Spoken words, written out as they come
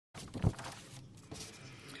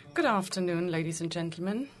Good afternoon, ladies and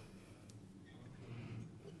gentlemen.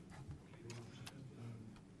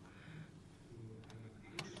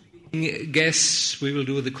 Guess we will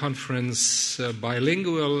do the conference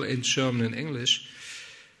bilingual in German and English,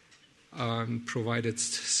 provided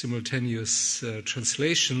simultaneous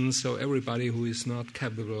translation, so everybody who is not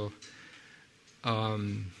capable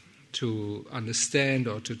to understand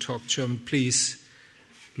or to talk German, please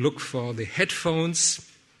look for the headphones.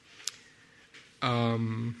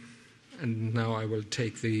 And now I will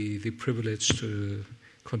take the privilege to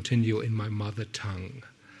continue in my mother tongue.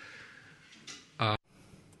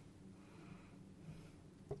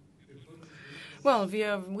 Well, we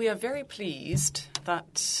are very pleased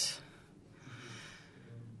that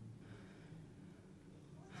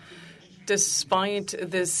despite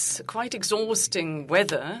this quite exhausting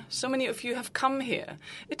weather, so many of you have come here.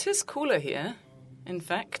 It is cooler here, in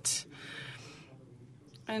fact.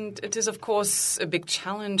 And it is, of course, a big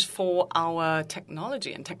challenge for our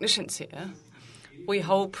technology and technicians here. We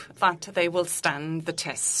hope that they will stand the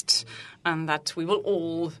test and that we will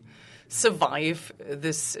all survive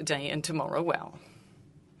this day and tomorrow well.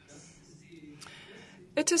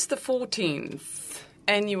 It is the 14th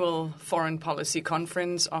annual Foreign Policy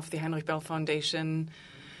Conference of the Heinrich-Böll Foundation,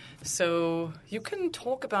 so you can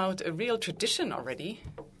talk about a real tradition already.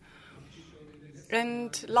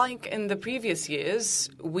 And like in the previous years,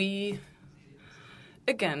 we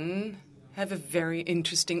again have a very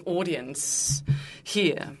interesting audience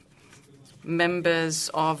here. Members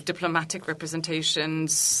of diplomatic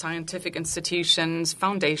representations, scientific institutions,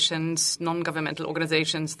 foundations, non-governmental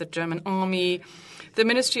organizations, the German Army, the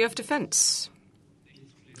Ministry of Defense.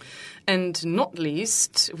 And not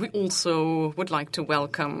least, we also would like to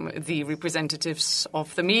welcome the representatives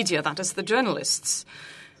of the media, that is the journalists.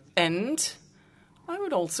 And I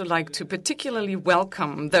would also like to particularly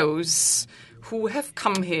welcome those who have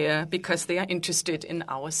come here because they are interested in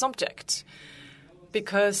our subject,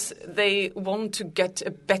 because they want to get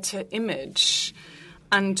a better image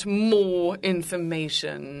and more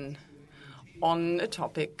information on a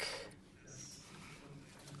topic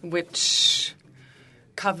which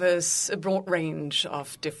covers a broad range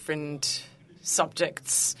of different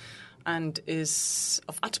subjects and is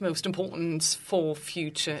of utmost importance for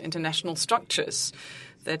future international structures.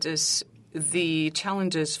 That is, the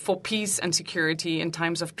challenges for peace and security in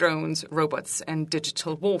times of drones, robots, and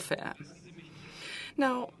digital warfare.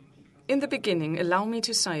 Now, in the beginning, allow me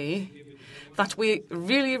to say that we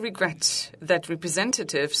really regret that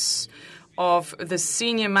representatives of the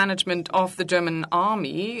senior management of the German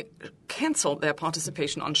Army cancelled their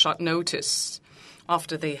participation on short notice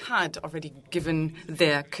after they had already given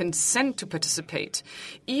their consent to participate.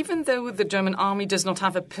 Even though the German Army does not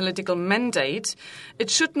have a political mandate, it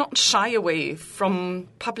should not shy away from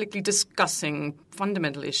publicly discussing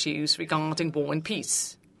fundamental issues regarding war and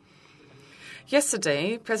peace.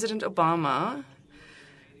 Yesterday, President Obama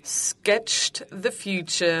sketched the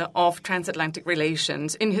future of transatlantic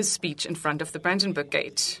relations in his speech in front of the Brandenburg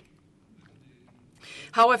Gate.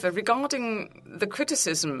 However, regarding the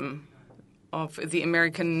criticism of the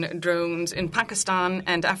American drones in Pakistan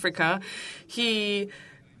and Africa, he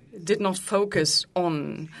did not focus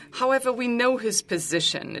on. However, we know his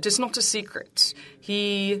position. It is not a secret.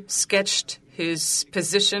 He sketched his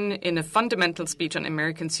position in a fundamental speech on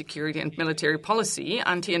American security and military policy,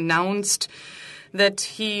 and he announced that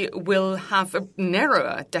he will have a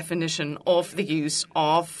narrower definition of the use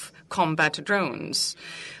of combat drones.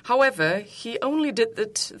 However, he only did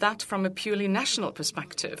that from a purely national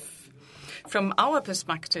perspective. From our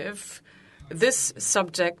perspective, this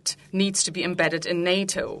subject needs to be embedded in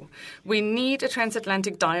NATO. We need a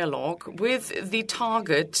transatlantic dialogue with the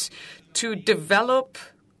target to develop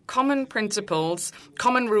common principles,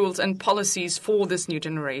 common rules and policies for this new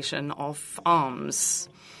generation of arms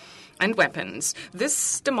and weapons.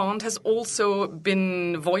 This demand has also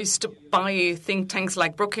been voiced by think tanks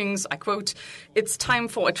like Brookings. I quote, "It's time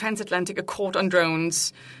for a transatlantic accord on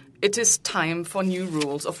drones. It is time for new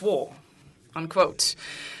rules of war," unquote.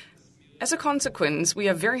 As a consequence, we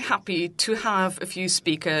are very happy to have a few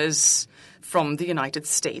speakers from the United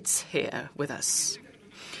States here with us.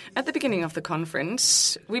 At the beginning of the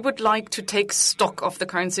conference, we would like to take stock of the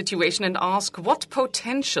current situation and ask what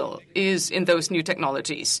potential is in those new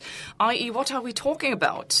technologies, i.e. what are we talking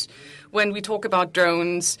about when we talk about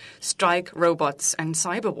drones, strike robots, and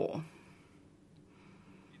cyber war?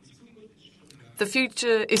 The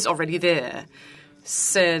future is already there,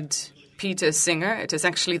 said Peter Singer. It is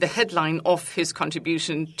actually the headline of his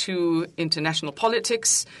contribution to international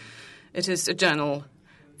politics. It is a journal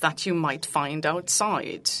that you might find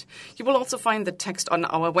outside. You will also find the text on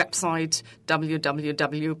our website, www.böll.de.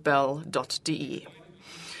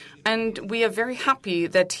 And we are very happy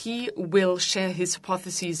that he will share his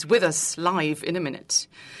hypotheses with us live in a minute.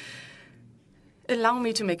 Allow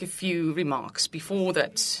me to make a few remarks before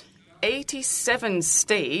that. 87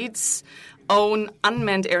 states own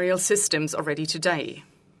unmanned aerial systems already today,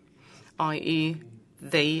 i.e.,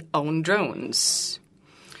 they own drones.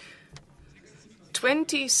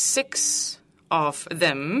 26 of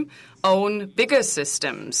them own bigger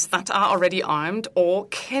systems that are already armed or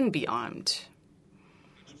can be armed.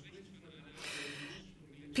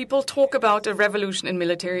 People talk about a revolution in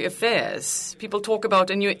military affairs. People talk about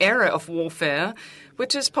a new era of warfare,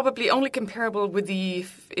 which is probably only comparable with the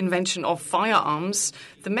invention of firearms,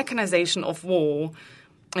 the mechanization of war,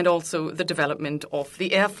 and also the development of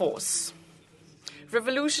the Air Force.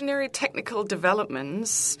 Revolutionary technical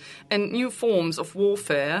developments and new forms of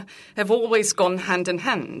warfare have always gone hand in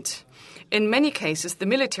hand. In many cases, the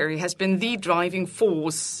military has been the driving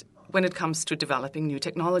force when it comes to developing new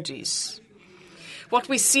technologies. What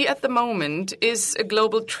we see at the moment is a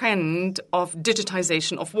global trend of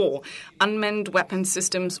digitization of war, unmanned weapon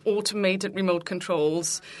systems, automated remote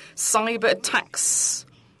controls, cyber attacks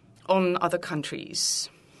on other countries.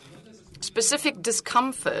 Specific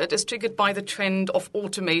discomfort is triggered by the trend of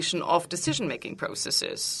automation of decision-making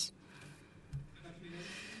processes.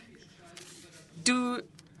 Do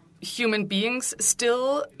human beings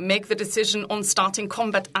still make the decision on starting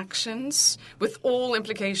combat actions with all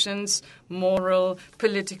implications, moral,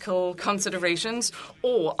 political considerations,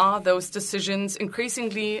 or are those decisions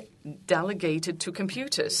increasingly delegated to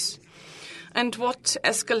computers? And what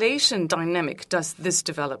escalation dynamic does this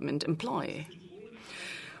development imply?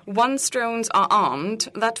 Once drones are armed,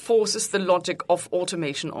 that forces the logic of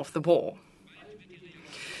automation of the war.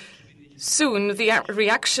 Soon, the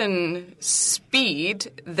reaction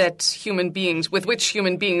speed with which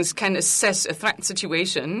human beings can assess a threat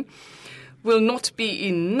situation will not be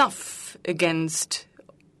enough against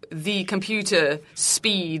the computer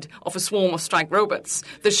speed of a swarm of strike robots.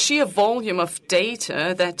 The sheer volume of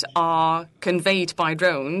data that are conveyed by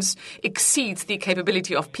drones exceeds the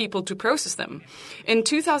capability of people to process them. In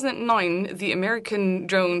 2009, the American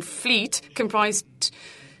drone fleet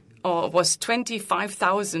was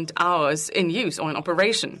 25,000 hours in use or in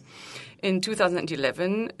operation. In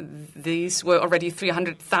 2011, these were already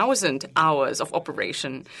 300,000 hours of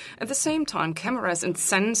operation. At the same time, cameras and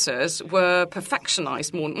sensors were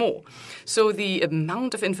perfectionized more and more. So the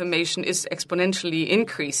amount of information is exponentially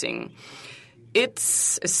increasing.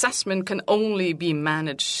 Its assessment can only be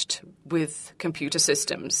managed with computer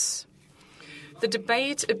systems. The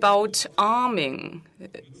debate about arming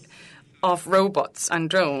of robots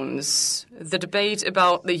and drones, the debate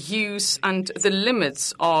about the use and the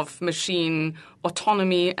limits of machine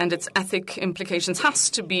autonomy and its ethic implications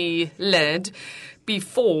has to be led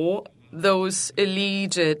before those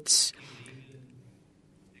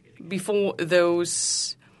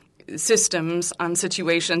systems and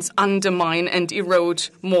situations undermine and erode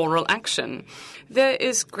moral action. There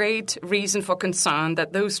is great reason for concern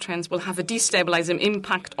that those trends will have a destabilizing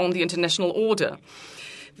impact on the international order.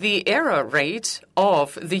 The error rate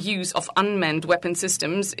of the use of unmanned weapon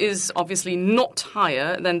systems is obviously not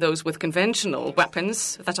higher than those with conventional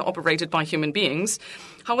weapons that are operated by human beings.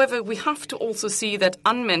 However, we have to also see that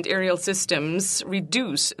unmanned aerial systems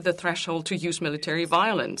reduce the threshold to use military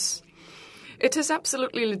violence. It is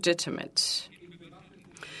absolutely legitimate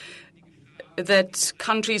that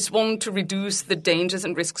countries want to reduce the dangers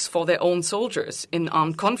and risks for their own soldiers in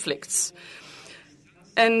armed conflicts.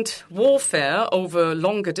 And warfare over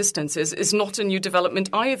longer distances is not a new development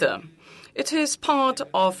either. It is part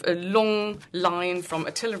of a long line from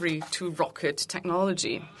artillery to rocket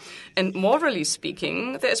technology. And morally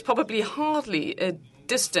speaking, there is probably hardly a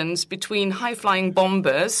distance between high-flying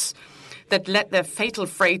bombers that let their fatal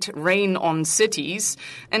freight rain on cities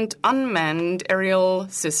and unmanned aerial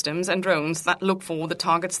systems and drones that look for the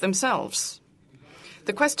targets themselves.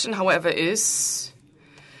 The question, however, is,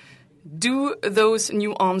 do those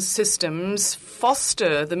new arms systems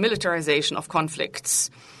foster the militarization of conflicts?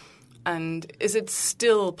 And is it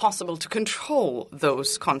still possible to control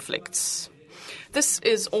those conflicts? This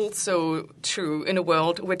is also true in a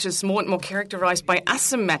world which is more and more characterized by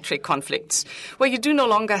asymmetric conflicts, where you do no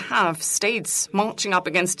longer have states marching up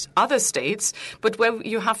against other states, but where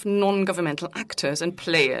you have non-governmental actors and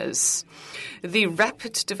players. The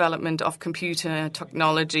rapid development of computer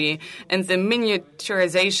technology and the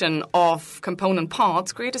miniaturization of component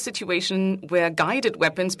parts create a situation where guided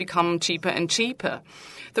weapons become cheaper and cheaper.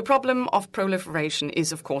 The problem of proliferation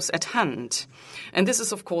is, of course, at hand. And this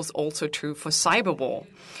is, of course, also true for cyber war.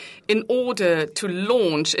 In order to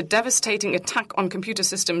launch a devastating attack on computer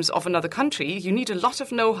systems of another country, you need a lot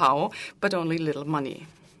of know-how, but only little money.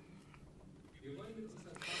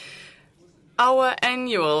 Our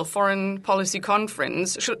annual foreign policy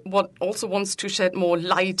conference also wants to shed more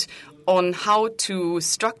light on how to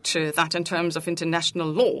structure that in terms of international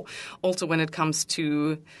law, also when it comes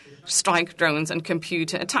to strike drones and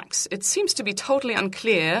computer attacks. It seems to be totally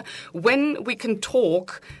unclear when we can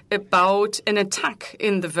talk about an attack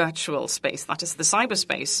in the virtual space, that is the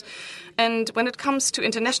cyberspace. And when it comes to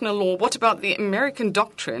international law, what about the American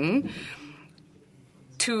doctrine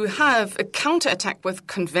to have a counterattack with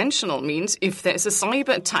conventional means if there is a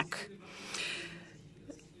cyber attack?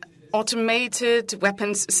 Automated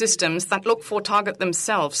weapons systems that look for target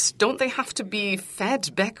themselves, don't they have to be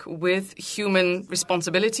fed back with human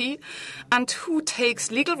responsibility? And who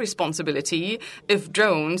takes legal responsibility if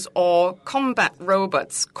drones or combat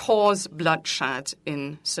robots cause bloodshed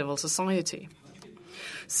in civil society?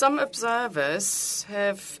 Some observers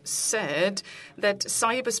have said that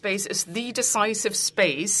cyberspace is the decisive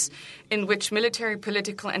space in which military,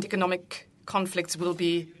 political, and economic conflicts will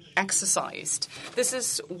be exercised. This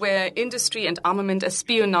is where industry and armament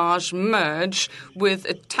espionage merge with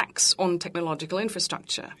attacks on technological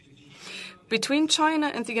infrastructure. Between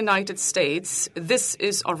China and the United States, this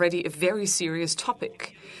is already a very serious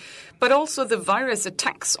topic. But also the virus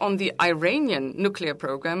attacks on the Iranian nuclear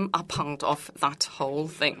program are part of that whole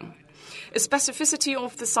thing. A specificity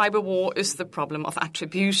of the cyber war is the problem of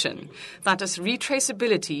attribution, that is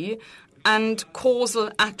retraceability and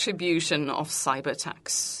causal attribution of cyber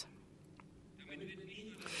attacks.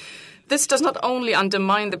 This does not only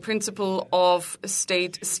undermine the principle of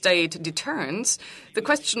state-state deterrence, the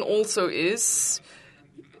question also is,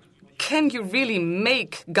 can you really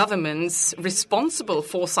make governments responsible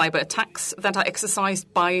for cyber attacks that are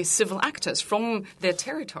exercised by civil actors from their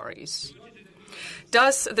territories?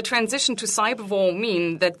 Does the transition to cyber war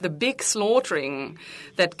mean that the big slaughtering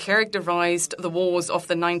that characterized the wars of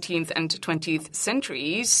the 19th and 20th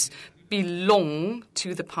centuries belong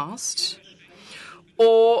to the past?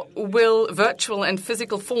 Or will virtual and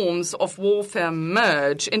physical forms of warfare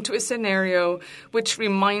merge into a scenario which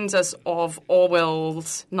reminds us of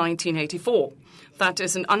Orwell's 1984? That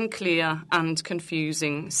is an unclear and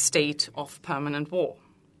confusing state of permanent war.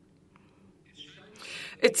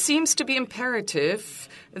 It seems to be imperative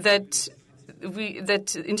that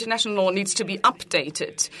international law needs to be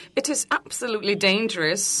updated. It is absolutely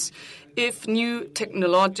dangerous if new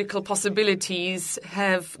technological possibilities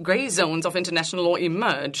have gray zones of international law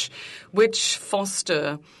emerge, which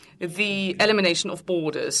foster the elimination of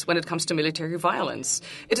borders when it comes to military violence.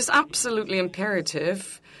 It is absolutely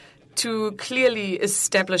imperative to clearly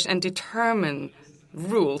establish and determine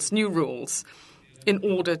rules, new rules, in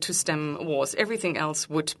order to stem wars. Everything else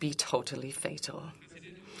would be totally fatal.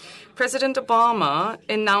 President Obama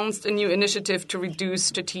announced a new initiative to reduce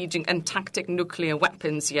strategic and tactic nuclear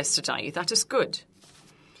weapons yesterday. That is good.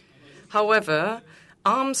 However,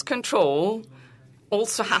 arms control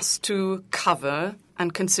also has to cover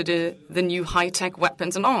and consider the new high-tech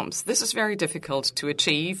weapons and arms. This is very difficult to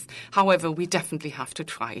achieve. However, we definitely have to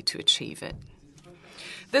try to achieve it.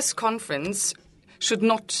 This conference should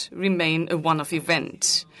not remain a one-off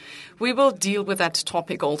event. We will deal with that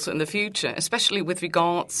topic also in the future, especially with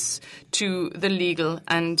regards to the legal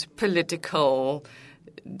and political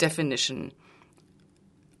definition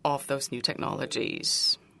of those new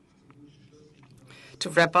technologies. To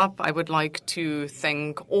wrap up, I would like to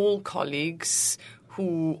thank all colleagues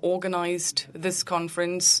who organized this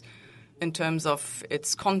conference in terms of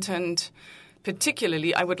its content.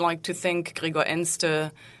 Particularly, I would like to thank Gregor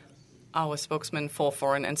Enste, our spokesman for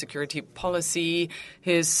foreign and security policy,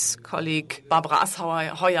 his colleague Barbara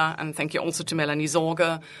Asheuer, and thank you also to Melanie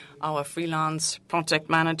Sorge, our freelance project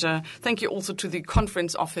manager. Thank you also to the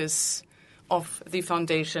conference office of the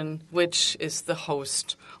foundation, which is the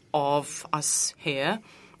host of us here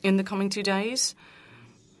in the coming 2 days.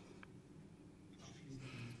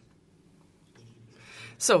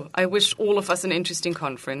 So I wish all of us an interesting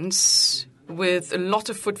conference with a lot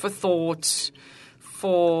of food for thought,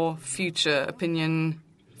 for future opinion,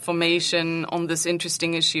 information on this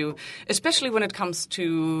interesting issue, especially when it comes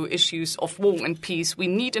to issues of war and peace. We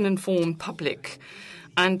need an informed public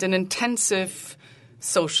and an intensive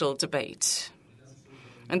social debate.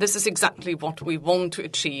 And this is exactly what we want to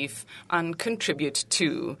achieve and contribute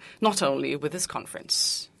to, not only with this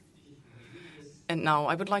conference. And now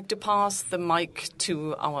I would like to pass the mic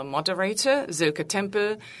to our moderator, Silke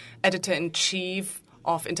Tempel, Editor-in-Chief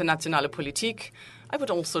of Internationale Politik. I would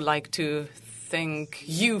also like to thank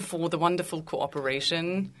you for the wonderful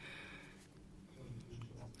cooperation.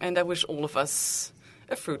 And I wish all of us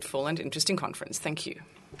a fruitful and interesting conference. Thank you.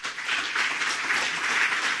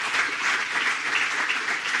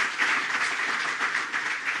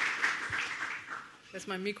 Das ist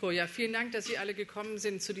mein Mikro. Ja, vielen Dank, dass Sie alle gekommen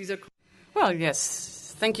sind zu dieser. Well,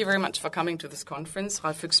 yes. Thank you very much for coming to this conference.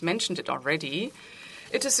 Ralf Fücks mentioned it already.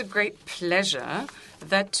 It is a great pleasure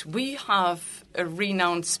that we have a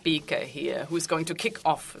renowned speaker here who is going to kick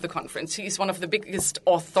off the conference. He is one of the biggest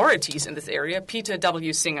authorities in this area, Peter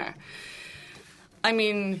W. Singer. I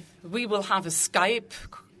mean, we will have a Skype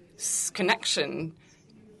connection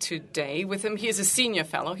today with him. He is a senior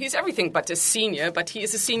fellow. He's everything but a senior, but he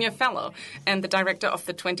is a senior fellow and the director of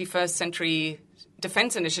the 21st Century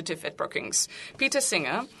Defense Initiative at Brookings. Peter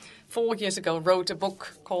Singer, 4 years ago, wrote a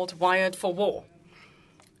book called Wired for War,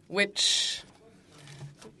 which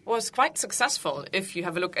was quite successful if you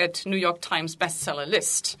have a look at New York Times bestseller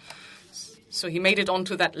list. So he made it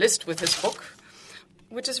onto that list with his book,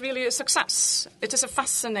 which is really a success. It is a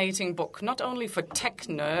fascinating book, not only for tech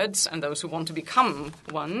nerds and those who want to become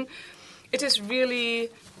one. It is really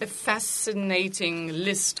a fascinating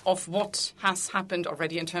list of what has happened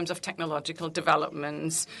already in terms of technological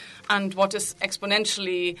developments and what is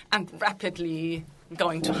exponentially and rapidly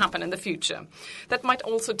going to happen in the future. That might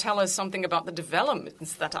also tell us something about the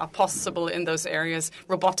developments that are possible in those areas,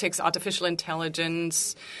 robotics, artificial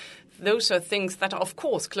intelligence. Those are things that are, of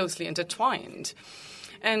course, closely intertwined.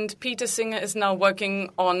 And Peter Singer is now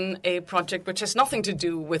working on a project which has nothing to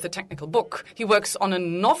do with a technical book. He works on a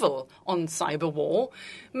novel on cyber war.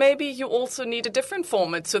 Maybe you also need a different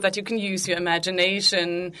format so that you can use your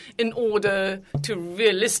imagination in order to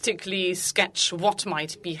realistically sketch what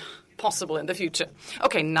might be possible in the future.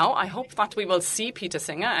 Okay, now I hope that we will see Peter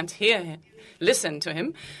Singer and listen to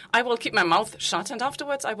him. I will keep my mouth shut, and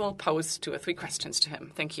afterwards I will pose 2 or 3 questions to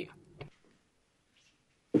him. Thank you.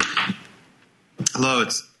 Hello,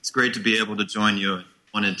 it's great to be able to join you. I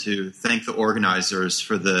wanted to thank the organizers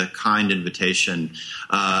for the kind invitation.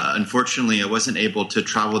 Unfortunately, I wasn't able to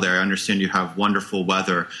travel there. I understand you have wonderful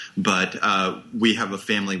weather, but we have a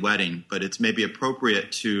family wedding. But it's maybe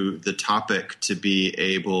appropriate to the topic to be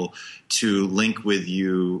able to link with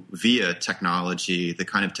you via technology, the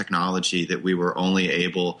kind of technology that we were only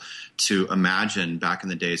able to imagine back in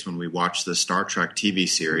the days when we watched the Star Trek TV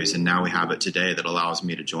series, and now we have it today that allows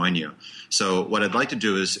me to join you. So what I'd like to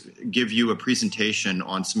do is give you a presentation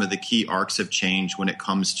on some of the key arcs of change when it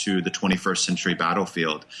comes to the 21st century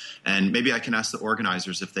battlefield. And maybe I can ask the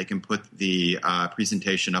organizers if they can put the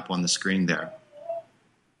presentation up on the screen there.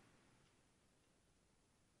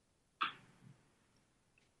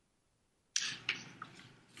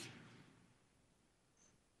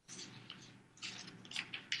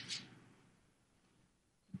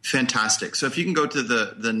 Fantastic. So if you can go to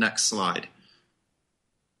the next slide.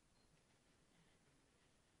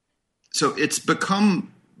 So it's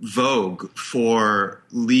become vogue for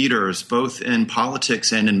leaders, both in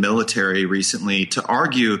politics and in military recently, to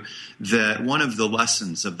argue that one of the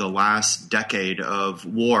lessons of the last decade of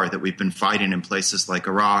war that we've been fighting in places like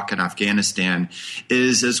Iraq and Afghanistan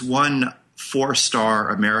is, as one 4-star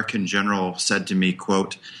American general said to me,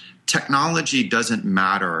 quote, "Technology doesn't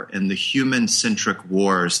matter in the human-centric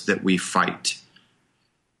wars that we fight."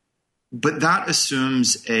 But that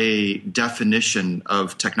assumes a definition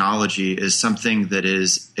of technology as something that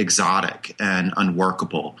is exotic and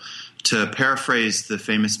unworkable. To paraphrase the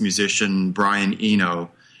famous musician Brian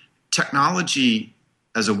Eno, technology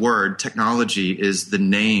as a word, technology is the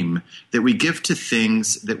name that we give to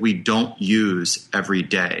things that we don't use every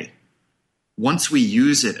day. Once we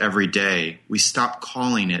use it every day, we stop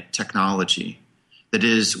calling it technology. That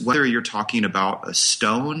is, whether you're talking about a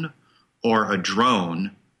stone or a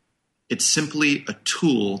drone, it's simply a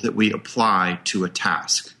tool that we apply to a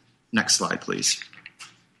task. Next slide, please.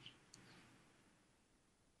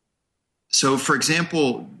 So, for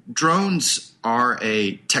example, drones are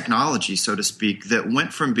a technology, so to speak, that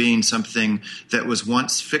went from being something that was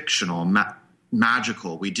once fictional,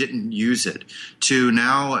 magical. We didn't use it. To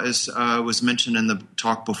now, as was mentioned in the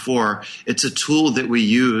talk before, it's a tool that we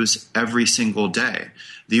use every single day.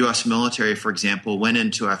 The U.S. military, for example, went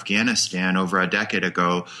into Afghanistan over a decade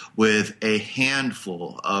ago with a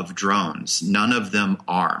handful of drones, none of them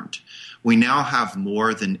armed. We now have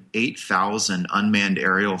more than 8,000 unmanned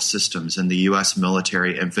aerial systems in the U.S.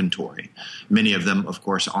 military inventory, many of them, of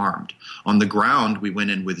course, armed. On the ground, we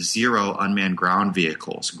went in with 0 unmanned ground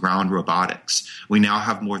vehicles, ground robotics. We now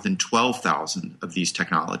have more than 12,000 of these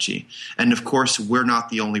technology. And, of course, we're not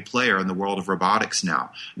the only player in the world of robotics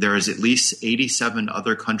now. There is at least 87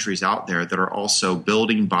 other countries out there that are also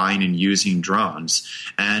building, buying, and using drones.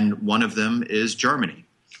 And one of them is Germany.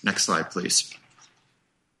 Next slide, please.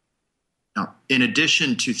 Now, in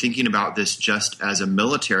addition to thinking about this just as a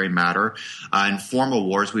military matter in formal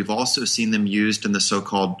wars, we've also seen them used in the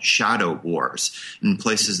so-called shadow wars in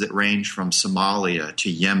places that range from Somalia to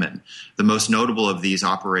Yemen. The most notable of these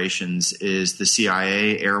operations is the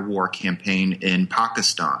CIA air war campaign in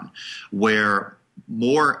Pakistan, where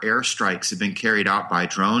more airstrikes have been carried out by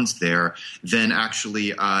drones there than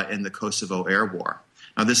actually in the Kosovo air war.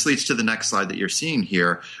 Now, this leads to the next slide that you're seeing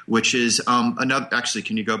here, which is another. Actually,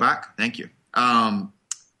 can you go back? Thank you.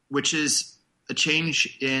 Which is a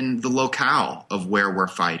change in the locale of where we're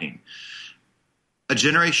fighting. A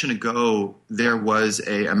generation ago, there was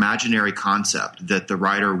an imaginary concept that the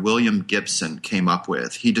writer William Gibson came up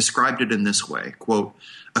with. He described it in this way, quote,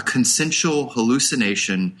 "A consensual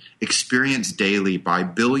hallucination experienced daily by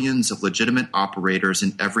billions of legitimate operators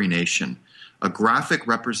in every nation. A graphic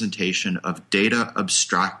representation of data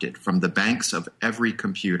abstracted from the banks of every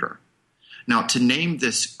computer." Now, to name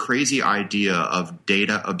this crazy idea of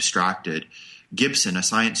data abstracted, Gibson, a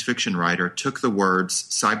science fiction writer, took the words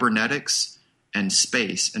cybernetics and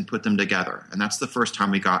space and put them together. And that's the first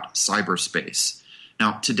time we got cyberspace.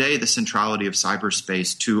 Now, today, the centrality of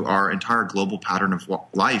cyberspace to our entire global pattern of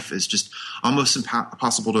life is just almost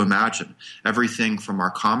impossible to imagine. Everything from our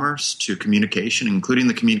commerce to communication, including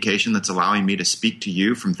the communication that's allowing me to speak to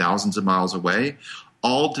you from thousands of miles away,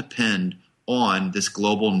 all depend on this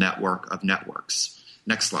global network of networks.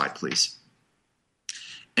 Next slide, please.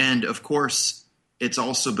 And of course, it's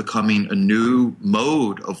also becoming a new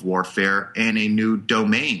mode of warfare and a new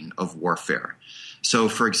domain of warfare. So,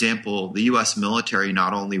 for example, the U.S. military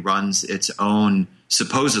not only runs its own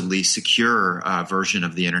supposedly secure version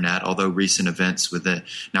of the internet, although recent events with the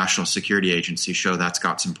National Security Agency show that's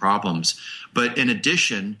got some problems, but in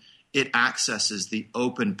addition, it accesses the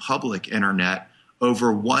open public internet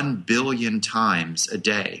over 1 billion times a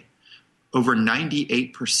day. Over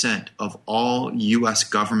 98% of all U.S.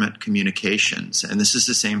 government communications, and this is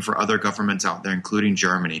the same for other governments out there, including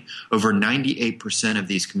Germany, over 98% of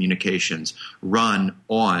these communications run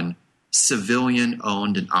on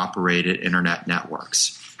civilian-owned and operated internet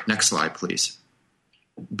networks. Next slide, please.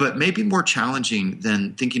 But maybe more challenging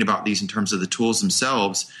than thinking about these in terms of the tools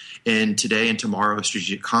themselves in today and tomorrow's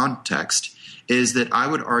strategic context is that I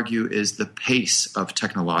would argue is the pace of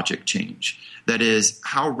technologic change. That is,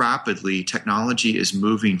 how rapidly technology is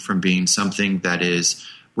moving from being something that is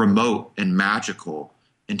remote and magical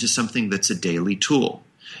into something that's a daily tool.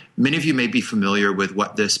 Many of you may be familiar with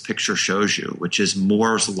what this picture shows you, which is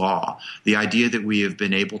Moore's Law, the idea that we have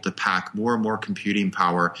been able to pack more and more computing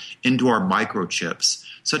power into our microchips,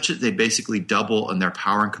 such that they basically double in their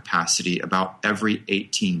power and capacity about every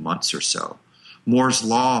 18 months or so. Moore's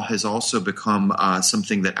Law has also become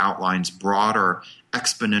something that outlines broader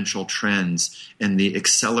exponential trends in the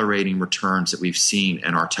accelerating returns that we've seen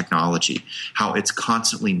in our technology, how it's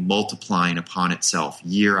constantly multiplying upon itself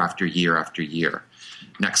year after year after year.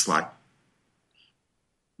 Next slide.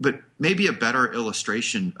 But maybe a better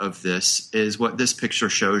illustration of this is what this picture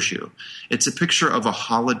shows you. It's a picture of a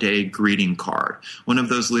holiday greeting card, one of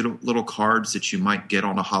those little cards that you might get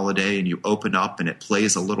on a holiday and you open up and it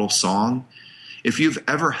plays a little song. If you've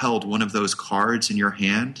ever held one of those cards in your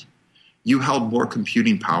hand, you held more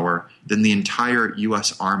computing power than the entire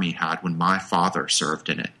U.S. Army had when my father served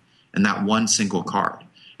in it, and that one single card.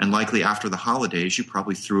 And likely after the holidays, you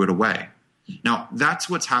probably threw it away. Now, that's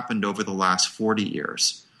what's happened over the last 40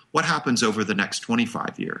 years. What happens over the next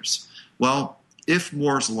 25 years? Well, if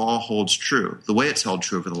Moore's Law holds true, the way it's held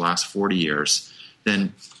true over the last 40 years,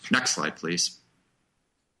 then next slide, please.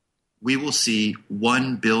 We will see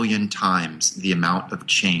 1 billion times the amount of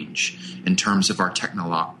change in terms of our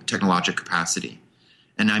technological capacity.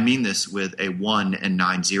 And I mean this with a 1 and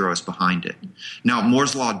 9 zeros behind it. Now,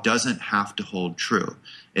 Moore's Law doesn't have to hold true.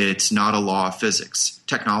 It's not a law of physics.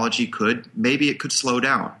 Technology maybe it could slow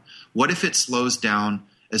down. What if it slows down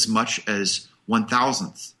as much as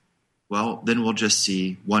 1,000th well, then we'll just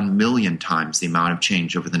see 1 million times the amount of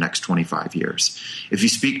change over the next 25 years. If you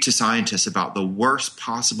speak to scientists about the worst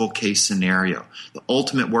possible case scenario, the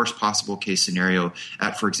ultimate worst possible case scenario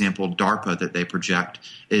at, for example, DARPA that they project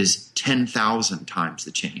is 10,000 times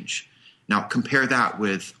the change. Now, compare that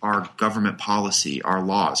with our government policy, our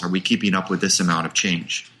laws. Are we keeping up with this amount of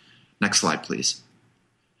change? Next slide, please.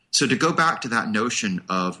 So to go back to that notion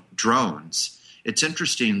of drones, it's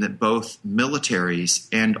interesting that both militaries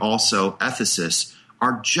and also ethicists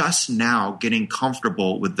are just now getting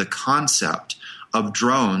comfortable with the concept of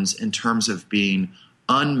drones in terms of being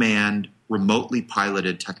unmanned, remotely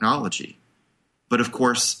piloted technology. But of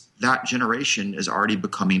course, that generation is already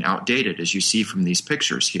becoming outdated, as you see from these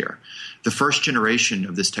pictures here. The first generation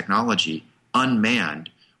of this technology, unmanned,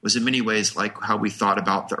 was in many ways like how we thought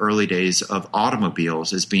about the early days of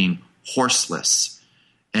automobiles as being horseless.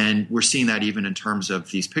 And we're seeing that even in terms of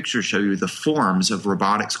these pictures show you the forms of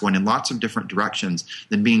robotics going in lots of different directions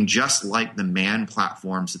than being just like the manned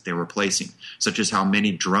platforms that they're replacing, such as how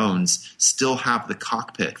many drones still have the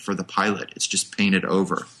cockpit for the pilot. It's just painted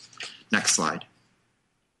over. Next slide.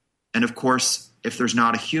 And of course, if there's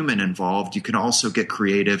not a human involved, you can also get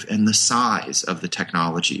creative in the size of the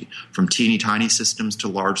technology, from teeny tiny systems to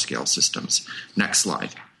large-scale systems. Next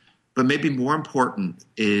slide. But maybe more important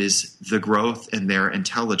is the growth in their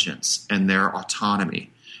intelligence and their autonomy.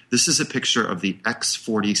 This is a picture of the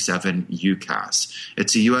X-47 UCAS.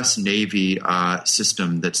 It's a U.S. Navy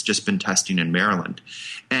system that's just been testing in Maryland.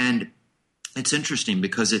 And it's interesting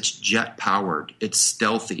because it's jet-powered, it's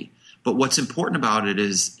stealthy. But what's important about it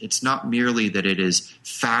is it's not merely that it is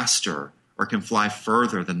faster or can fly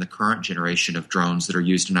further than the current generation of drones that are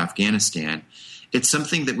used in Afghanistan. It's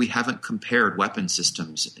something that we haven't compared weapon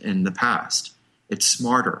systems in the past. It's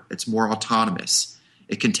smarter. It's more autonomous.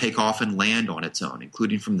 It can take off and land on its own,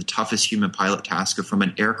 including from the toughest human pilot task or from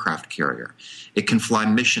an aircraft carrier. It can fly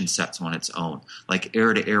mission sets on its own, like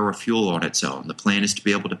air-to-air refuel on its own. The plan is to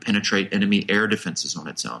be able to penetrate enemy air defenses on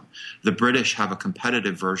its own. The British have a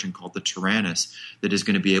competitive version called the Tyrannus that is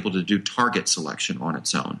going to be able to do target selection on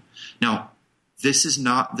its own. Now, this is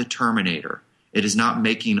not the Terminator. It is not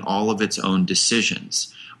making all of its own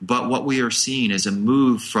decisions. But what we are seeing is a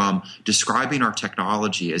move from describing our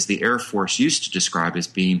technology as the Air Force used to describe as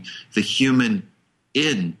being the human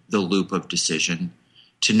in the loop of decision,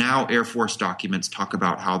 to now Air Force documents talk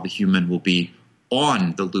about how the human will be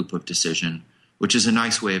on the loop of decision, which is a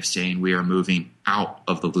nice way of saying we are moving out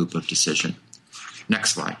of the loop of decision.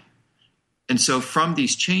 Next slide. And so from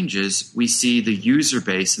these changes, we see the user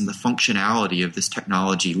base and the functionality of this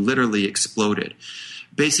technology literally exploded.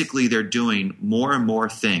 Basically, they're doing more and more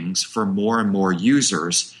things for more and more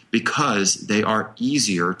users because they are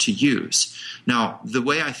easier to use. Now, the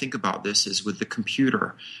way I think about this is with the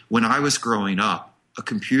computer. When I was growing up, a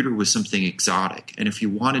computer was something exotic. And if you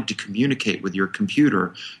wanted to communicate with your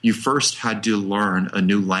computer, you first had to learn a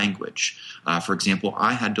new language. For example,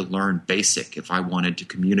 I had to learn BASIC if I wanted to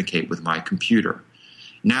communicate with my computer.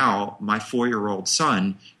 Now, my 4-year-old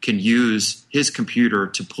son can use his computer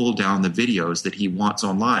to pull down the videos that he wants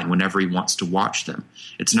online whenever he wants to watch them.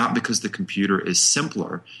 It's not because the computer is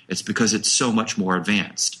simpler, it's because it's so much more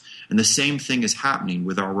advanced. And the same thing is happening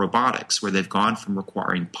with our robotics, where they've gone from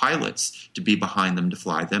requiring pilots to be behind them to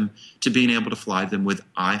fly them to being able to fly them with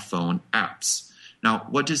iPhone apps. Now,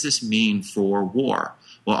 what does this mean for war?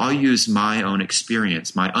 Well, I'll use my own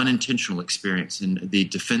experience, my unintentional experience in the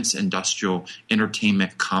defense industrial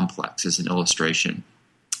entertainment complex as an illustration.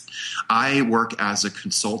 I work as a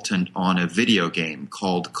consultant on a video game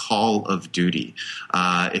called Call of Duty.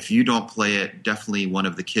 If you don't play it, definitely one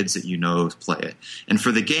of the kids that you know play it. And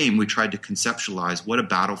for the game, we tried to conceptualize what a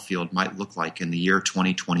battlefield might look like in the year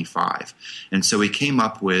 2025. And so we came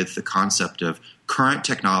up with the concept of current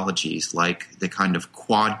technologies like the kind of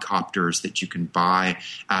quadcopters that you can buy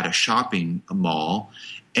at a shopping mall,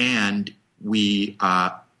 and we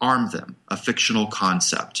armed them, a fictional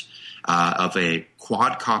concept of a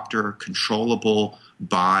quadcopter controllable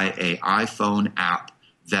by an iPhone app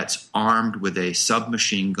that's armed with a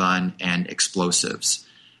submachine gun and explosives.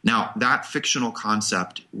 Now, that fictional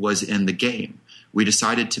concept was in the game. We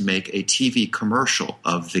decided to make a TV commercial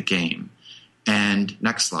of the game. And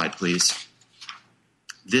next slide, please.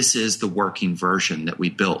 This is the working version that we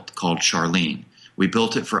built called Charlene. We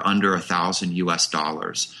built it for under $1,000 US,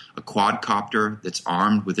 a quadcopter that's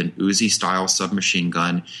armed with an Uzi-style submachine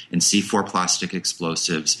gun and C4 plastic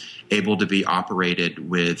explosives, able to be operated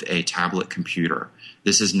with a tablet computer.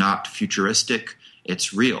 This is not futuristic.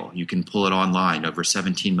 It's real. You can pull it online. Over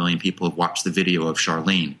 17 million people have watched the video of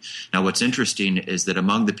Charlene. Now, what's interesting is that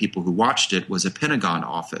among the people who watched it was a Pentagon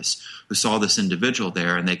office who saw this individual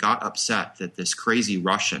there, and they got upset that this crazy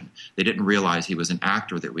Russian, they didn't realize he was an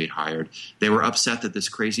actor that we had hired. They were upset that this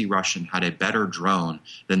crazy Russian had a better drone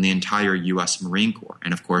than the entire U.S. Marine Corps,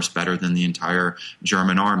 and of course better than the entire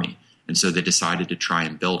German army. And so they decided to try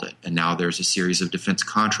and build it. And now there's a series of defense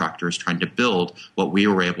contractors trying to build what we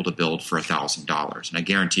were able to build for $1,000. And I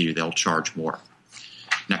guarantee you they'll charge more.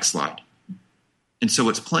 Next slide. And so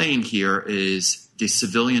what's playing here is the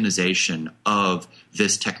civilianization of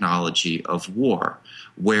this technology of war,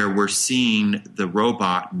 where we're seeing the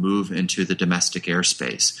robot move into the domestic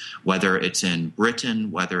airspace, whether it's in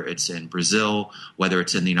Britain, whether it's in Brazil, whether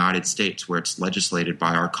it's in the United States, where it's legislated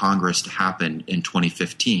by our Congress to happen in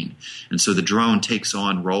 2015. And so the drone takes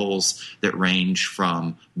on roles that range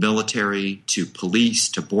from military to police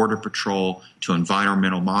to border patrol to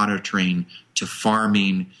environmental monitoring to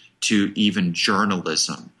farming to even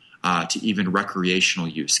journalism. To even recreational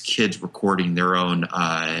use, kids recording their own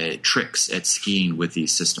tricks at skiing with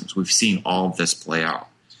these systems. We've seen all of this play out.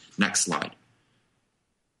 Next slide.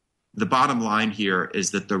 The bottom line here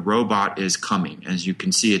is that the robot is coming. As you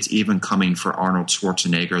can see, it's even coming for Arnold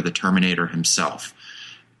Schwarzenegger, the Terminator himself.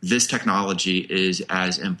 This technology is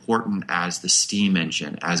as important as the steam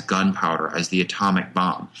engine, as gunpowder, as the atomic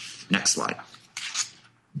bomb. Next slide.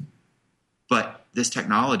 But this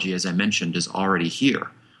technology, as I mentioned, is already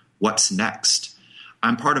here. What's next?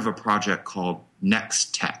 I'm part of a project called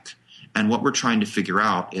Next Tech. And what we're trying to figure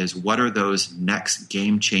out is what are those next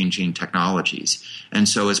game-changing technologies. And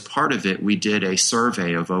so as part of it, we did a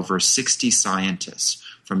survey of over 60 scientists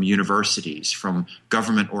from universities, from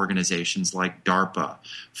government organizations like DARPA,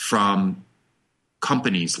 from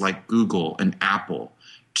companies like Google and Apple,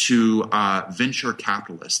 to venture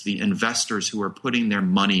capitalists, the investors who are putting their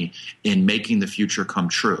money in making the future come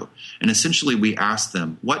true. And essentially we asked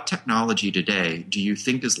them, what technology today do you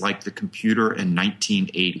think is like the computer in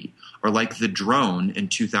 1980 or like the drone in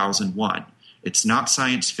 2001? It's not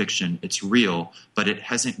science fiction, it's real, but it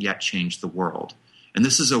hasn't yet changed the world. And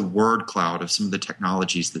this is a word cloud of some of the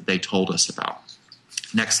technologies that they told us about.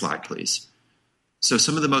 Next slide, please. So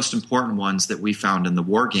some of the most important ones that we found in the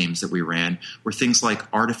war games that we ran were things like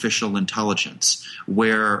artificial intelligence,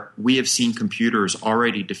 where we have seen computers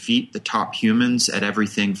already defeat the top humans at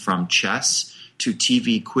everything from chess to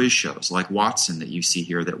TV quiz shows like Watson that you see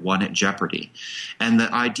here that won at Jeopardy. And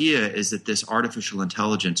the idea is that this artificial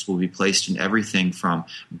intelligence will be placed in everything from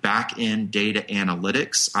back-end data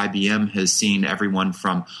analytics. IBM has seen everyone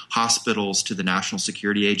from hospitals to the National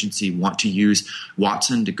Security Agency want to use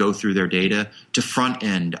Watson to go through their data, to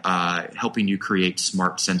front-end helping you create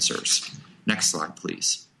smart sensors. Next slide,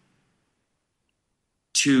 please.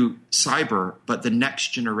 To cyber, but the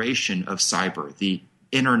next generation of cyber, the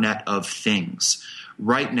Internet of Things.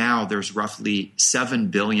 Right now, there's roughly 7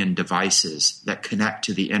 billion devices that connect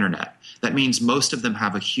to the Internet. That means most of them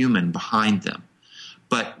have a human behind them.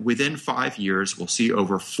 But within 5 years, we'll see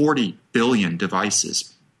over 40 billion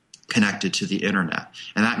devices connected to the Internet.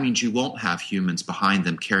 And that means you won't have humans behind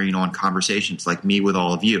them carrying on conversations like me with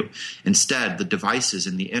all of you. Instead, the devices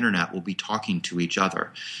in the Internet will be talking to each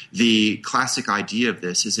other. The classic idea of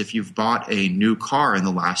this is if you've bought a new car in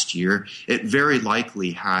the last year, it very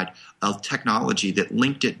likely had a technology that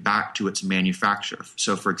linked it back to its manufacturer.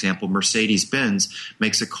 So, for example, Mercedes-Benz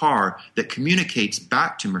makes a car that communicates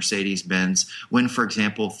back to Mercedes-Benz when, for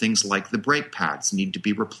example, things like the brake pads need to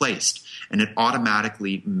be replaced. And it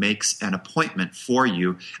automatically makes an appointment for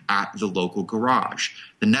you at the local garage.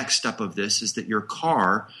 The next step of this is that your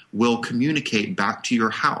car will communicate back to your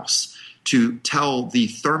house to tell the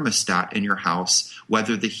thermostat in your house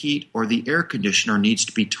whether the heat or the air conditioner needs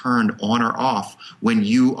to be turned on or off when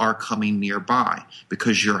you are coming nearby,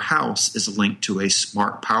 because your house is linked to a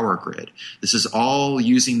smart power grid. This is all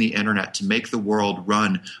using the Internet to make the world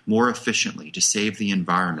run more efficiently, to save the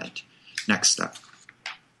environment. Next step.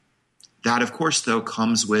 That, of course, though,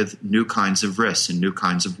 comes with new kinds of risks and new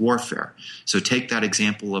kinds of warfare. So take that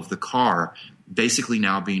example of the car basically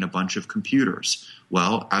now being a bunch of computers.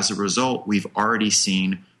 Well, as a result, we've already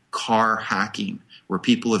seen car hacking, where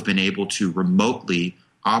people have been able to remotely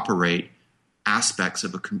operate aspects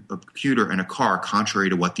of a computer in a car contrary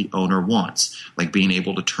to what the owner wants, like being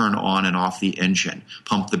able to turn on and off the engine,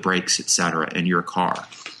 pump the brakes, etc. in your car.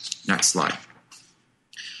 Next slide.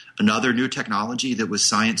 Another new technology that was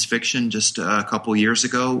science fiction just a couple years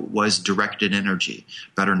ago was directed energy,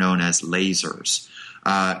 better known as lasers.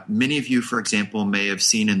 Many of you, for example, may have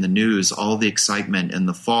seen in the news all the excitement in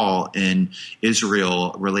the fall in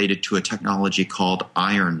Israel related to a technology called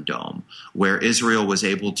Iron Dome, where Israel was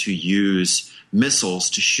able to use missiles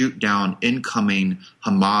to shoot down incoming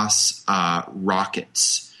Hamas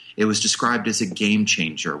rockets. It was described as a game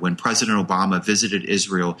changer. When President Obama visited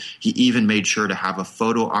Israel, he even made sure to have a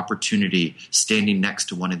photo opportunity standing next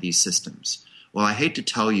to one of these systems. Well, I hate to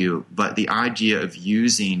tell you, but the idea of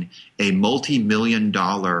using a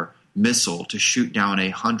multi-million-dollar missile to shoot down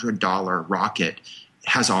a $100 rocket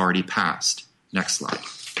has already passed. Next slide.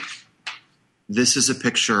 This is a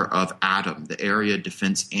picture of ATOM, the Area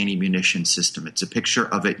Defense Anti-Munition System. It's a picture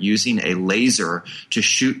of it using a laser to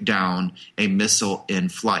shoot down a missile in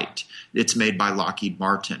flight. It's made by Lockheed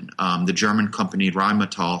Martin. The German company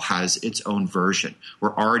Rheinmetall has its own version.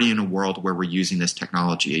 We're already in a world where we're using this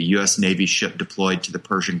technology. A U.S. Navy ship deployed to the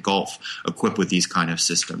Persian Gulf equipped with these kind of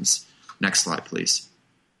systems. Next slide, please.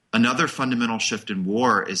 Another fundamental shift in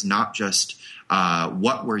war is not just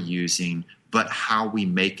what we're using, but how we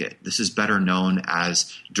make it. This is better known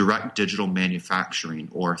as direct digital manufacturing,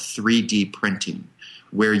 or 3D printing,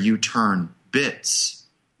 where you turn bits,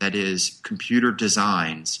 that is, computer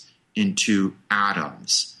designs, into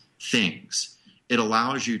atoms, things. It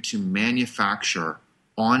allows you to manufacture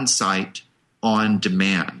on-site, on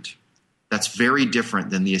demand. That's very different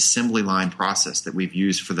than the assembly line process that we've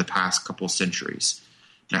used for the past couple centuries.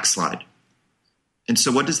 Next slide. And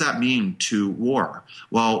so what does that mean to war?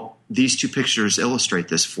 Well, these two pictures illustrate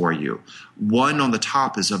this for you. One on the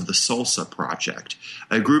top is of the SOLSA project.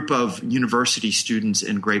 A group of university students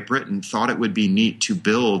in Great Britain thought it would be neat to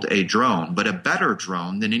build a drone, but a better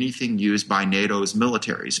drone than anything used by NATO's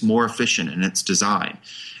militaries, more efficient in its design.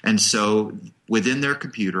 And so within their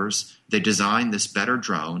computers, they designed this better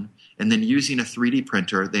drone, and then using a 3D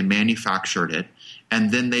printer, they manufactured it,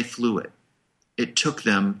 and then they flew it. It took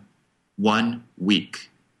them 1 week.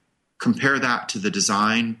 Compare that to the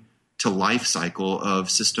design to life cycle of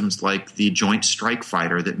systems like the Joint Strike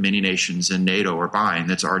Fighter that many nations in NATO are buying,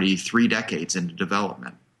 that's already 3 decades into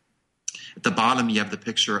development. At the bottom, you have the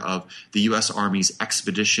picture of the U.S. Army's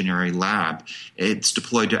Expeditionary Lab. It's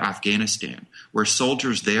deployed to Afghanistan, where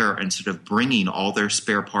soldiers there, instead of bringing all their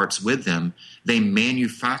spare parts with them, they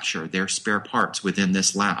manufacture their spare parts within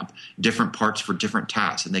this lab, different parts for different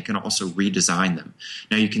tasks, and they can also redesign them.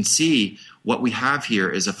 Now, you can see what we have here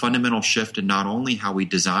is a fundamental shift in not only how we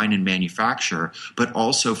design and manufacture, but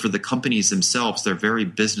also for the companies themselves. Their very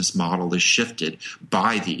business model is shifted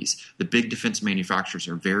by these. The big defense manufacturers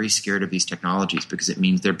are very scared of these technologies because it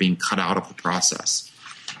means they're being cut out of the process.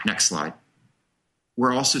 Next slide.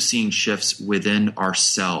 We're also seeing shifts within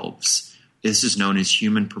ourselves. This is known as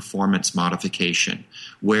human performance modification,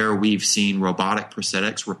 where we've seen robotic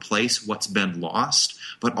prosthetics replace what's been lost,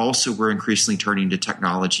 but also we're increasingly turning to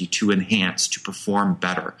technology to enhance, to perform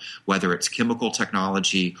better, whether it's chemical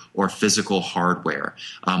technology or physical hardware.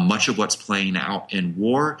 Much of what's playing out in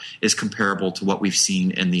war is comparable to what we've seen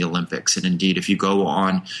in the Olympics. And indeed, if you go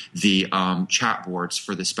on the chat boards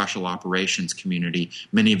for the special operations community,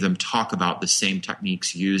 many of them talk about the same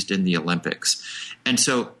techniques used in the Olympics. And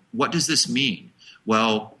so what does this mean?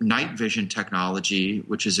 Well, night vision technology,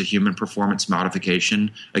 which is a human performance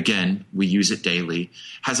modification, again, we use it daily,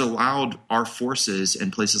 has allowed our forces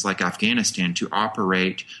in places like Afghanistan to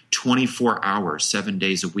operate 24 hours, 7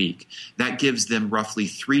 days a week. That gives them roughly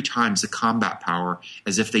 3 times the combat power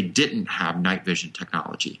as if they didn't have night vision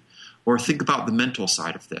technology. Or think about the mental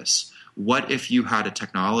side of this. What if you had a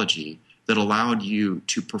technology that allowed you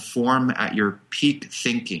to perform at your peak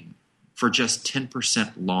thinking for just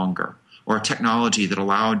 10% longer, or a technology that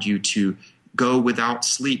allowed you to go without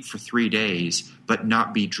sleep for 3 days but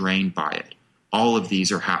not be drained by it? All of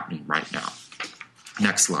these are happening right now.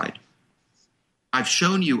 Next slide. I've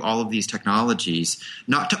shown you all of these technologies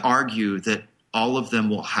not to argue that all of them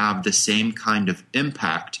will have the same kind of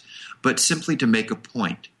impact, but simply to make a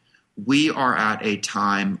point. We are at a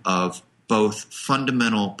time of both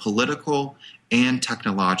fundamental political and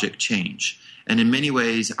technologic change. And in many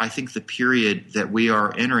ways, I think the period that we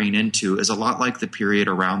are entering into is a lot like the period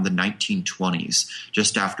around the 1920s,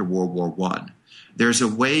 just after World War I. There's a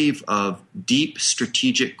wave of deep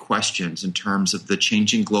strategic questions in terms of the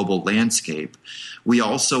changing global landscape. We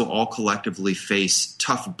also all collectively face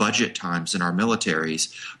tough budget times in our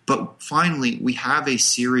militaries. But finally, we have a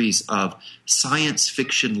series of science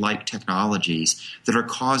fiction-like technologies that are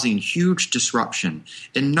causing huge disruption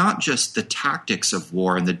in not just the tactics of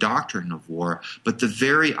war and the doctrine of war, but the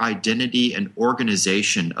very identity and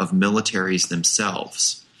organization of militaries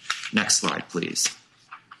themselves. Next slide, please.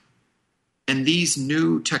 And these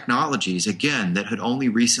new technologies, again, that had only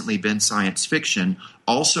recently been science fiction,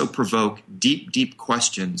 also provoke deep, deep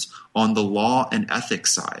questions on the law and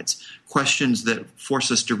ethics sides, questions that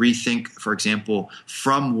force us to rethink, for example,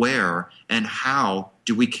 from where and how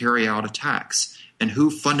do we carry out attacks, and who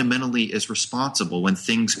fundamentally is responsible when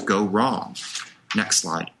things go wrong. Next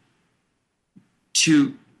slide.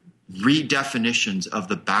 To redefinitions of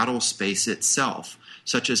the battle space itself,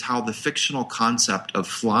 such as how the fictional concept of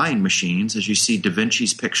flying machines, as you see Da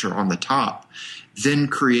Vinci's picture on the top, then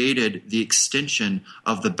created the extension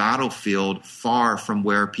of the battlefield far from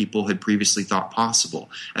where people had previously thought possible,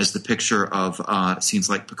 as the picture of scenes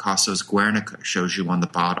like Picasso's Guernica shows you on the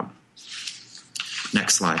bottom.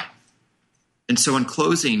 Next slide. And so in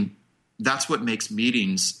closing, that's what makes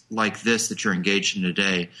meetings like this that you're engaged in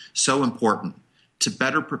today so important, to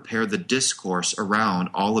better prepare the discourse around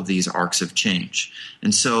all of these arcs of change.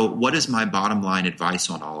 And so what is my bottom line advice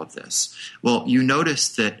on all of this? Well, you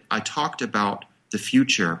notice that I talked about the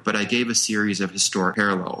future, but I gave a series of historic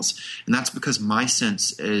parallels. And that's because my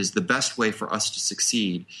sense is the best way for us to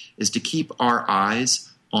succeed is to keep our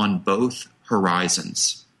eyes on both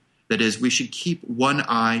horizons. That is, we should keep one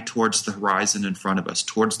eye towards the horizon in front of us,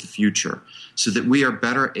 towards the future, so that we are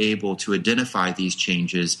better able to identify these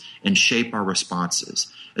changes and shape our responses.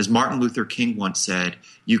 As Martin Luther King once said,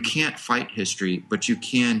 you can't fight history, but you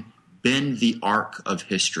can bend the arc of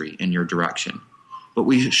history in your direction. But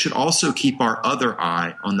we should also keep our other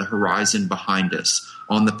eye on the horizon behind us,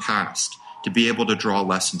 on the past, to be able to draw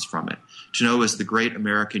lessons from it. To know, as the great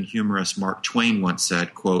American humorist Mark Twain once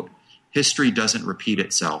said, quote, history doesn't repeat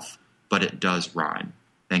itself, but it does rhyme.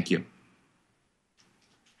 Thank you.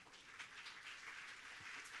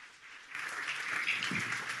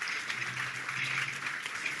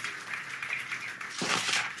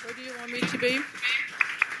 Where do you want me to be?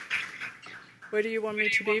 Where do you want me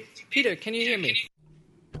to be? Peter, can you hear me?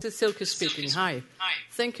 This is Silke speaking. Hi.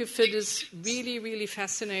 Thank you for this really, really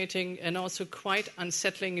fascinating and also quite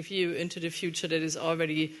unsettling view into the future that is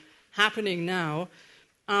already happening now.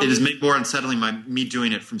 It is made more unsettling by me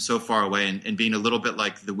doing it from so far away and being a little bit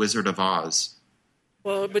like the Wizard of Oz.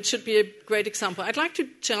 Well, which should be a great example. I'd like to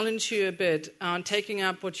challenge you a bit on taking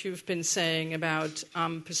up what you've been saying about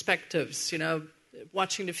perspectives,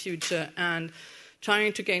 watching the future and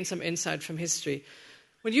trying to gain some insight from history.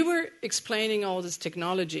 When you were explaining all this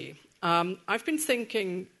technology, I've been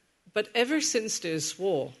thinking, but ever since this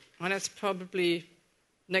war, and that's probably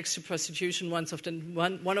next to prostitution,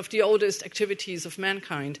 one of the oldest activities of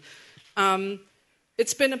mankind,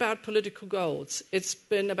 it's been about political goals. It's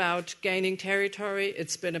been about gaining territory.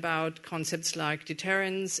 It's been about concepts like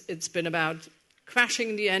deterrence. It's been about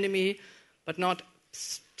crushing the enemy, but not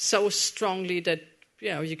so strongly that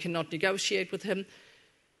you cannot negotiate with him.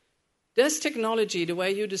 Does technology, the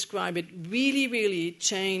way you describe it, really, really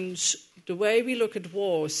change the way we look at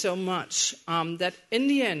war so much that in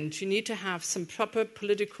the end you need to have some proper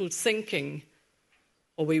political thinking,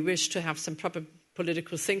 or we wish to have some proper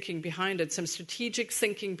political thinking behind it, some strategic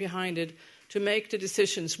thinking behind it to make the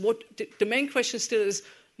decisions? The main question still is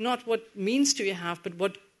not what means do you have, but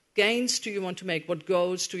what gains do you want to make, what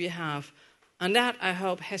goals do you have? And that, I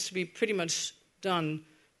hope, has to be pretty much done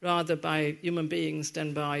rather by human beings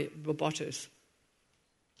than by robots.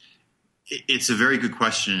 It's a very good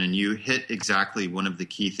question, and you hit exactly one of the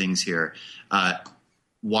key things here.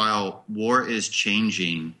 While war is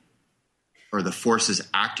changing, or the forces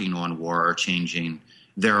acting on war are changing,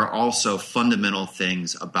 there are also fundamental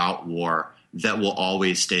things about war that will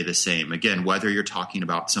always stay the same. Again, whether you're talking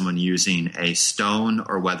about someone using a stone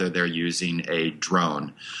or whether they're using a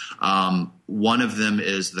drone. One of them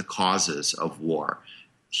is the causes of war.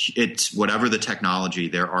 It's whatever the technology,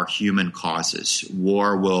 there are human causes.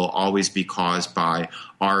 War will always be caused by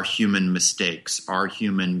our human mistakes, our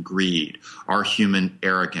human greed, our human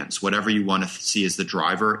arrogance. Whatever you want to see as the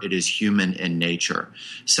driver, it is human in nature.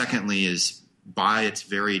 Secondly is, by its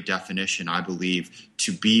very definition, I believe,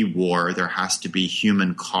 to be war, there has to be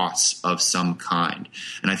human costs of some kind.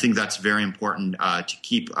 And I think that's very important to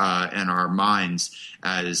keep in our minds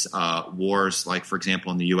as wars like, for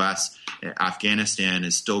example, in the U.S., Afghanistan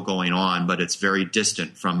is still going on, but it's very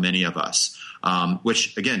distant from many of us,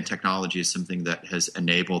 which, again, technology is something that has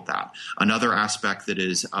enabled that. Another aspect that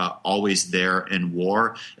is always there in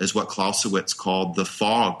war is what Clausewitz called the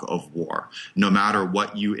fog of war. No matter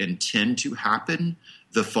what you intend to happen,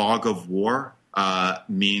 the fog of war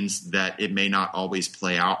means that it may not always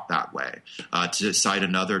play out that way. To cite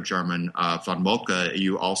another German, von Moltke,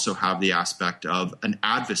 you also have the aspect of an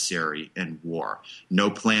adversary in war. No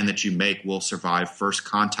plan that you make will survive first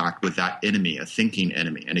contact with that enemy, a thinking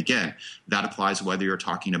enemy. And again, that applies whether you're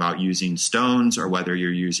talking about using stones or whether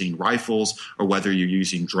you're using rifles or whether you're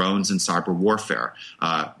using drones in cyber warfare.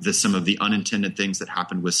 Some of the unintended things that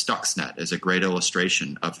happened with Stuxnet is a great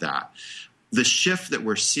illustration of that. The shift that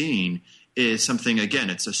we're seeing is something, again,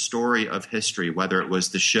 it's a story of history, whether it was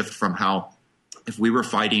the shift from how if we were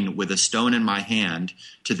fighting with a stone in my hand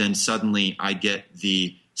to then suddenly I get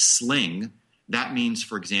the sling, that means,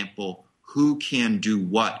 for example, who can do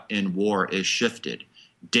what in war is shifted.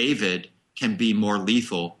 David can be more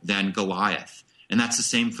lethal than Goliath. And that's the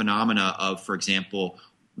same phenomena of, for example,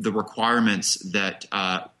 the requirements that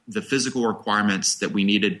the physical requirements that we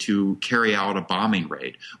needed to carry out a bombing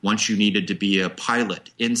raid. Once you needed to be a pilot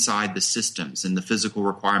inside the systems and the physical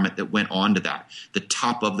requirement that went on to that, the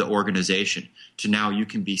top of the organization, to now you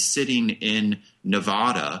can be sitting in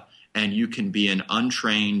Nevada and you can be an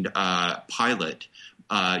untrained pilot.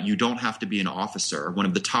 You don't have to be an officer. One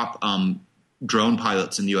of the top drone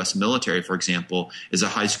pilots in the U.S. military, for example, is a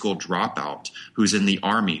high school dropout who's in the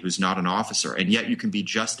Army, who's not an officer, and yet you can be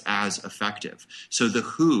just as effective. So the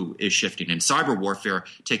who is shifting, and cyber warfare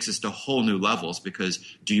takes us to whole new levels because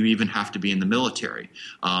do you even have to be in the military,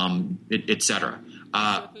 et cetera.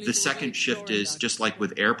 The second shift is, just like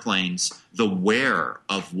with airplanes, the where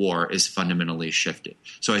of war is fundamentally shifted.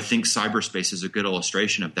 So I think cyberspace is a good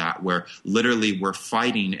illustration of that, where literally we're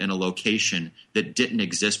fighting in a location that didn't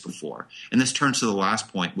exist before. And this turns to the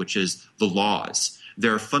last point, which is the laws.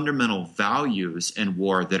 There are fundamental values in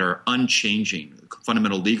war that are unchanging,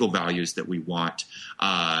 fundamental legal values that we want,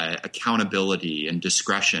 accountability and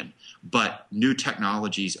discretion. But new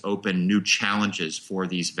technologies open new challenges for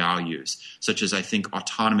these values, such as I think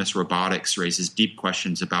autonomous robotics raises deep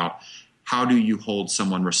questions about how do you hold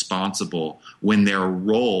someone responsible when their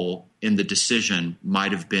role in the decision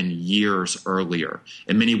might have been years earlier.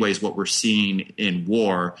 In many ways, what we're seeing in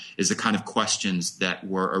war is the kind of questions that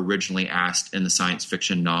were originally asked in the science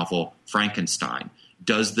fiction novel Frankenstein.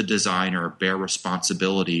 Does the designer bear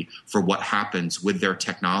responsibility for what happens with their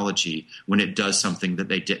technology when it does something that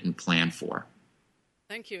they didn't plan for?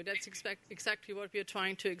 Thank you. That's exactly what we're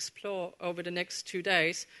trying to explore over the next 2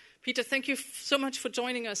 days. Peter, thank you so much for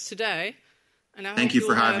joining us today. And I thank you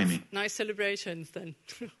for having me. Nice celebrations then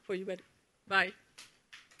for you. Bye.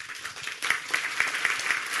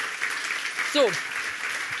 So.